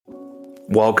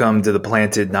Welcome to the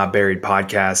Planted Not Buried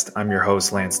podcast. I'm your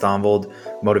host, Lance Donvold,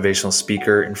 motivational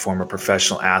speaker and former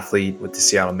professional athlete with the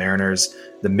Seattle Mariners.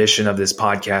 The mission of this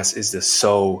podcast is to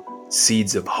sow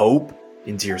seeds of hope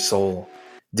into your soul,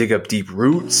 dig up deep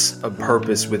roots of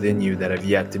purpose within you that have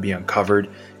yet to be uncovered,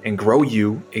 and grow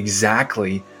you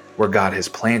exactly where God has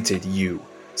planted you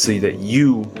so that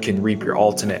you can reap your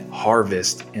ultimate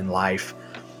harvest in life.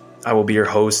 I will be your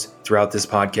host throughout this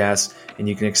podcast, and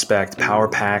you can expect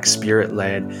power-packed,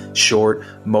 spirit-led, short,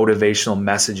 motivational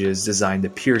messages designed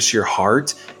to pierce your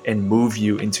heart and move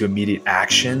you into immediate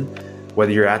action.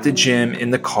 Whether you're at the gym, in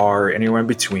the car, or anywhere in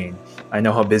between, I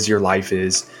know how busy your life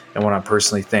is, and want to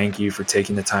personally thank you for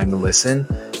taking the time to listen.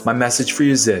 My message for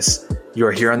you is this: you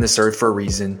are here on this earth for a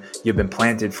reason. You've been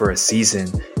planted for a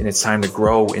season, and it's time to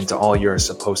grow into all you're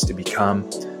supposed to become.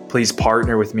 Please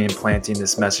partner with me in planting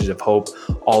this message of hope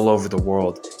all over the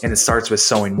world. And it starts with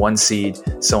sowing one seed,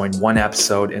 sowing one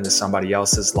episode into somebody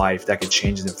else's life that could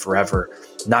change them forever.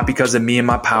 Not because of me and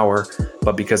my power,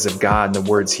 but because of God and the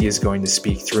words He is going to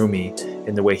speak through me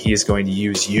and the way He is going to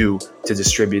use you to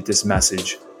distribute this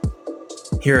message.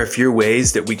 Here are a few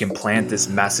ways that we can plant this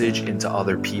message into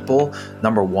other people.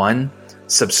 Number one,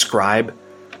 subscribe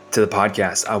to the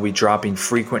podcast. I'll be dropping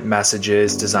frequent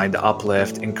messages designed to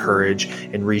uplift, encourage,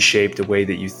 and reshape the way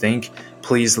that you think.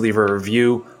 Please leave a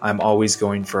review. I'm always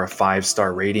going for a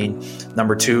 5-star rating.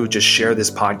 Number two, just share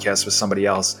this podcast with somebody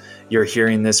else. You're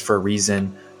hearing this for a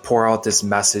reason. Pour out this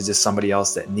message to somebody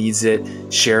else that needs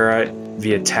it. Share it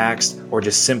via text, or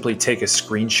just simply take a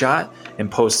screenshot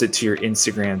and post it to your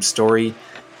Instagram story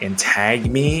and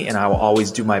tag me, and I will always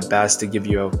do my best to give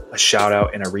you a shout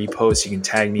out and a repost. You can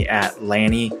tag me at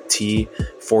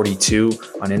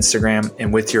LannyT42 on Instagram,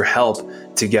 and with your help,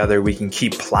 together we can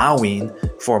keep plowing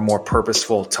for a more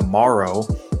purposeful tomorrow.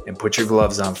 And put your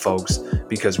gloves on, folks,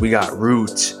 because we got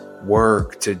root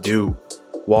work to do.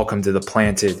 Welcome to the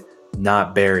Planted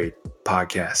Not Buried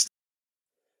podcast.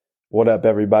 What up,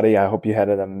 everybody? I hope you had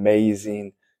an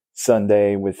amazing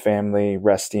Sunday with family,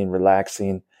 resting,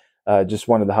 relaxing. Just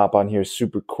wanted to hop on here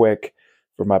super quick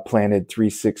for my Planted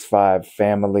 365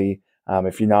 family.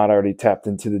 If you're not already tapped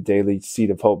into the daily Seed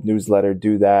of Hope newsletter,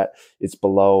 do that. It's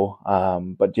below.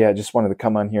 But yeah, just wanted to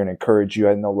come on here and encourage you.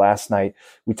 I know last night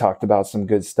we talked about some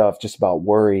good stuff, just about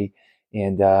worry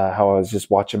and how I was just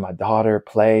watching my daughter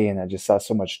play, and I just saw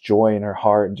so much joy in her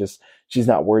heart, and just she's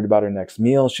not worried about her next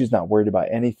meal. She's not worried about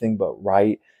anything but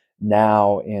right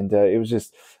now. And it was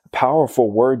just a powerful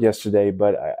word yesterday,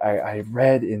 but I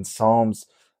read in Psalms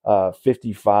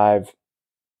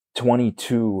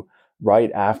 55:22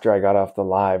 right after I got off the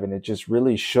live, and it just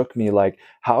really shook me. Like,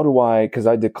 how do I, because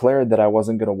I declared that I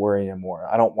wasn't going to worry anymore.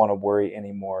 I don't want to worry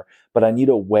anymore, but I need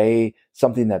a way,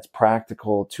 something that's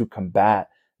practical to combat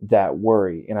that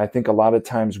worry. And I think a lot of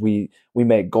times we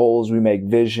make goals, we make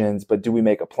visions, but do we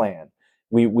make a plan?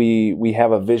 We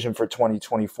have a vision for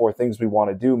 2024, things we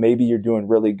want to do. Maybe you're doing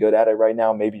really good at it right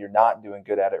now. Maybe you're not doing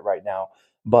good at it right now.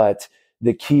 But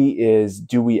the key is,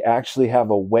 do we actually have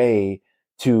a way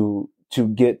to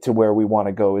get to where we want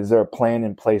to go? Is there a plan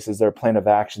in place? Is there a plan of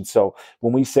action? So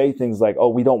when we say things like, oh,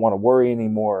 we don't want to worry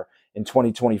anymore in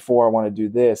 2024, I want to do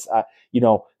this.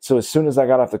 So as soon as I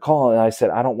got off the call and I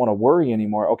said, I don't want to worry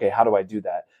anymore. Okay, how do I do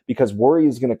that? Because worry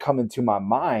is going to come into my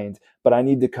mind, but I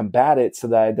need to combat it so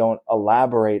that I don't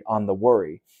elaborate on the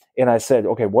worry. And I said,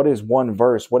 okay, what is one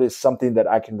verse? What is something that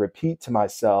I can repeat to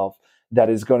myself that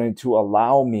is going to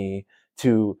allow me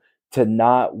to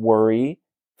not worry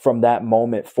from that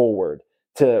moment forward?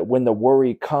 To when the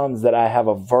worry comes, that I have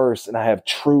a verse and I have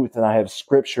truth and I have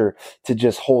scripture to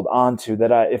just hold on to,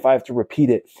 that if I have to repeat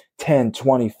it 10,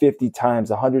 20, 50 times,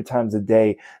 100 times a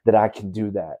day, that I can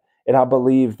do that. And I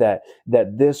believe that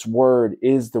this word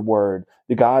is the word.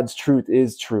 The God's truth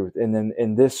is truth. And then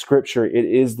in this scripture, it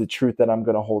is the truth that I'm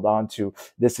going to hold on to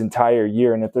this entire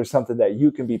year. And if there's something that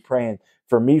you can be praying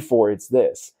for me for, it's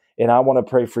this. And I want to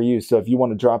pray for you. So if you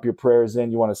want to drop your prayers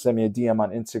in, you want to send me a DM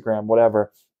on Instagram,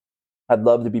 whatever, I'd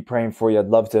love to be praying for you. I'd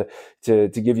love to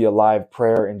give you a live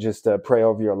prayer and just pray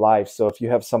over your life. So if you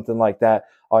have something like that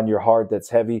on your heart that's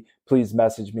heavy, please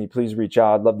message me. Please reach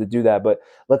out. I'd love to do that. But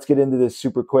let's get into this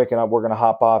super quick, and we're going to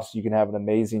hop off so you can have an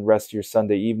amazing rest of your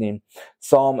Sunday evening.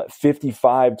 Psalm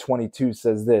 55:22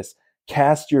 says this: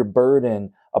 cast your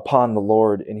burden upon the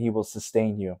Lord, and He will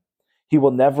sustain you. He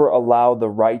will never allow the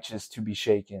righteous to be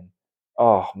shaken.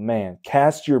 Oh man,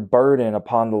 cast your burden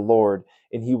upon the Lord,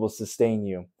 and He will sustain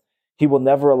you. He will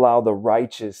never allow the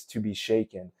righteous to be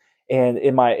shaken. And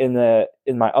in my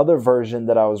other version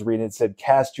that I was reading, it said,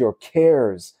 cast your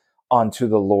cares onto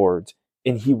the Lord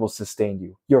and He will sustain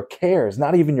you. Your cares,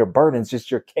 not even your burdens,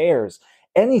 just your cares,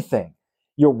 anything,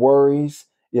 your worries,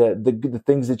 yeah, the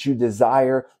things that you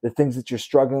desire, the things that you're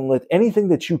struggling with, anything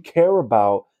that you care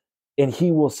about, and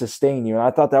he will sustain you. And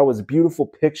I thought that was a beautiful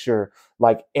picture.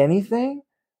 Like anything,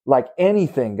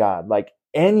 God, like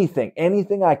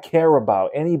anything I care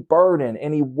about, any burden,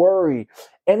 any worry,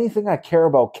 anything I care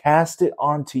about, cast it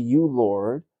onto you,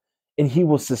 Lord, and he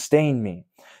will sustain me.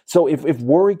 So if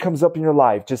worry comes up in your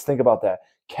life, just think about that.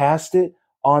 Cast it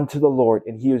onto the Lord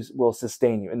and he will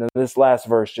sustain you. And then this last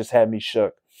verse just had me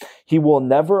shook. He will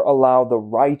never allow the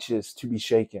righteous to be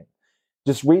shaken.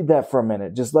 Just read that for a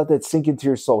minute. Just let that sink into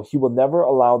your soul. He will never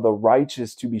allow the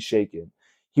righteous to be shaken.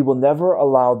 He will never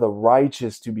allow the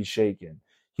righteous to be shaken.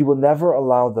 He will never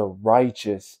allow the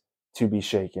righteous to be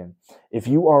shaken. If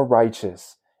you are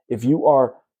righteous, if you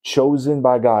are chosen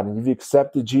by God and you've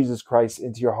accepted Jesus Christ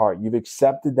into your heart, you've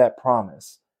accepted that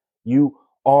promise, you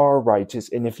are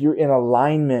righteous. And if you're in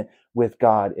alignment with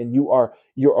God and you are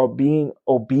being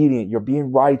obedient, you're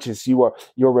being righteous, you're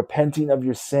repenting of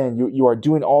your sin, you are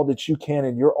doing all that you can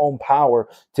in your own power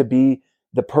to be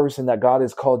the person that God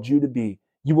has called you to be,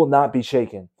 you will not be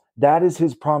shaken. That is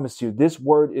his promise to you. This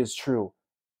word is true.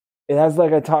 And as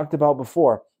like I talked about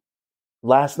before,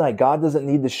 last night, God doesn't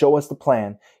need to show us the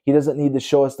plan. He doesn't need to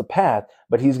show us the path,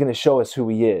 but he's going to show us who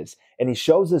he is. And he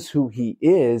shows us who he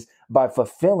is by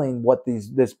fulfilling what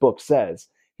this book says.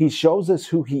 He shows us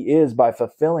who he is by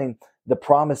fulfilling the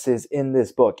promises in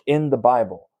this book, in the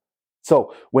Bible.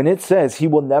 So when it says he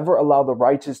will never allow the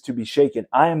righteous to be shaken,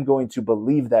 I am going to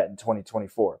believe that in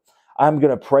 2024. I'm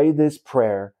going to pray this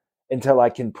prayer until I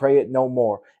can pray it no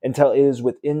more, until it is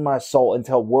within my soul,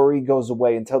 until worry goes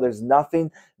away, until there's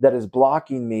nothing that is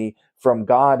blocking me from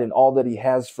God and all that he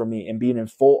has for me and being in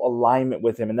full alignment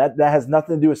with him. And that has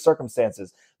nothing to do with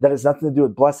circumstances. That has nothing to do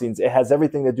with blessings. It has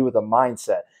everything to do with a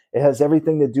mindset. It has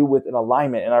everything to do with an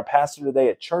alignment. And our pastor today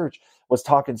at church was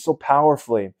talking so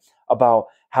powerfully about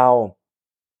how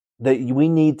that we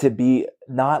need to be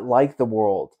not like the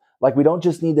world. Like we don't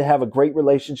just need to have a great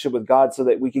relationship with God so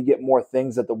that we can get more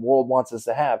things that the world wants us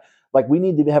to have. Like we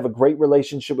need to have a great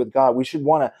relationship with God. We should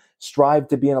want to strive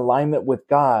to be in alignment with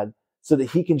God so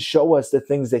that he can show us the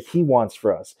things that he wants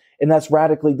for us. And that's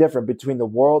radically different between the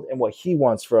world and what he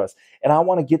wants for us. And I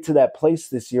want to get to that place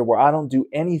this year where I don't do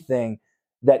anything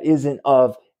that isn't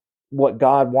of what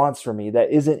God wants for me, that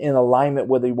isn't in alignment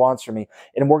with what he wants for me.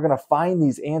 And we're going to find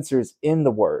these answers in the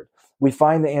word. We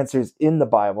find the answers in the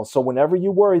Bible. So whenever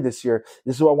you worry this year,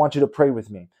 this is what I want you to pray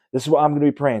with me. This is what I'm going to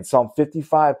be praying. Psalm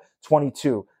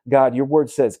 55:22. God, your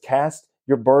word says, cast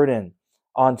your burden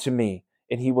onto me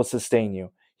and he will sustain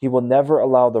you. He will never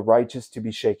allow the righteous to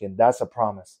be shaken. That's a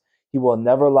promise. He will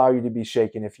never allow you to be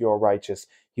shaken if you are righteous.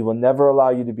 He will never allow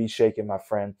you to be shaken, my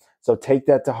friend. So take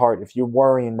that to heart. If you're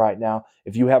worrying right now,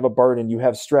 if you have a burden, you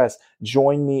have stress,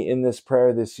 join me in this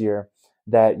prayer this year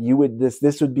that you would,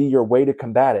 this would be your way to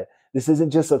combat it. This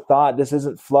isn't just a thought. This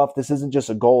isn't fluff. This isn't just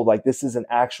a goal. Like this is an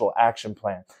actual action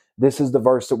plan. This is the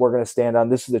verse that we're going to stand on.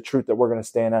 This is the truth that we're going to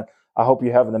stand on. I hope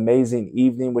you have an amazing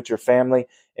evening with your family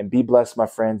and be blessed, my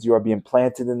friends. You are being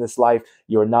planted in this life.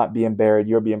 You are not being buried.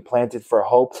 You're being planted for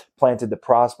hope, planted to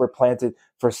prosper, planted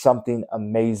for something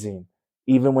amazing.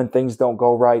 Even when things don't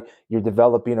go right, you're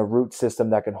developing a root system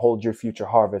that can hold your future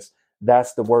harvest.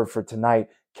 That's the word for tonight.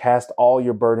 Cast all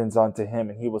your burdens onto him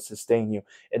and he will sustain you.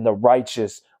 And the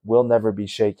righteous will never be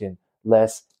shaken.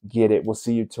 Let's get it. We'll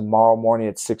see you tomorrow morning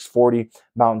at 6:40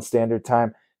 Mountain Standard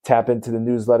Time. Tap into the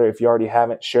newsletter. If you already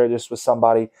haven't, share this with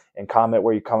somebody and comment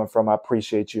where you're coming from. I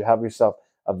appreciate you. Have yourself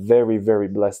a very, very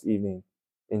blessed evening.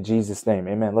 In Jesus' name,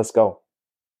 amen. Let's go.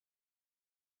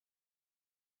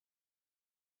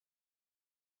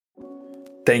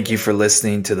 Thank you for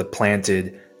listening to the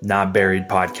Planted, Not Buried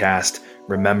podcast.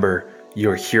 Remember,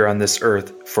 you're here on this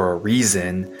earth for a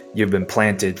reason. You've been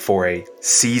planted for a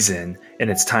season,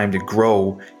 and it's time to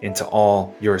grow into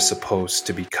all you're supposed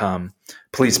to become.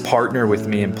 Please partner with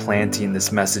me in planting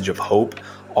this message of hope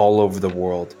all over the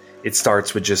world. It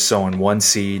starts with just sowing one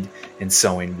seed and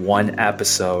sowing one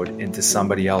episode into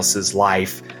somebody else's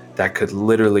life that could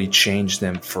literally change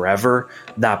them forever,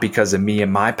 not because of me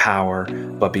and my power,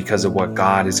 but because of what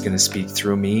God is going to speak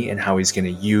through me and how he's going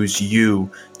to use you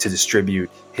to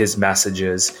distribute his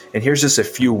messages. And here's just a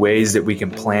few ways that we can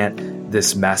plant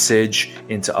this message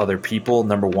into other people.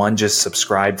 Number one, just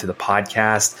subscribe to the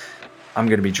podcast. I'm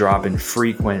going to be dropping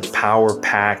frequent,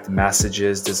 power-packed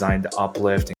messages designed to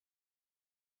uplift.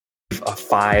 A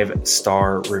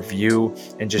 5-star review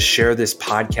and just share this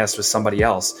podcast with somebody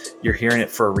else. You're hearing it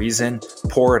for a reason.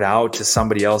 Pour it out to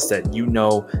somebody else that you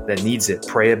know that needs it.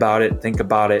 Pray about it, think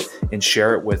about it, and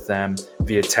share it with them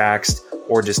via text,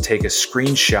 or just take a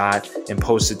screenshot and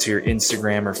post it to your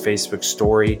Instagram or Facebook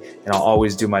story. And I'll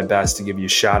always do my best to give you a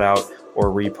shout out or or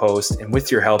repost. And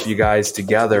with your help, you guys,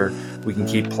 together, we can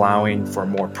keep plowing for a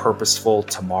more purposeful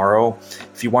tomorrow.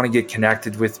 If you want to get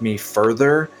connected with me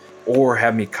further or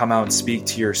have me come out and speak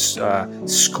to your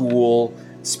school,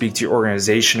 speak to your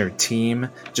organization or team,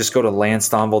 just go to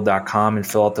lancethonville.com and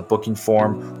fill out the booking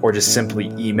form, or just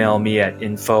simply email me at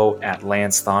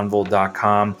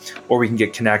info@lancethonville.com, or we can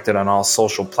get connected on all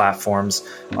social platforms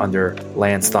under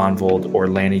Lance Thonvold or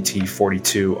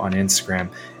LannyT42 on Instagram.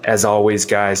 As always,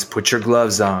 guys, put your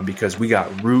gloves on because we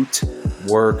got root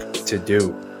work to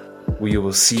do. We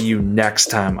will see you next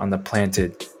time on the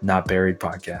Planted Not Buried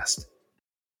podcast.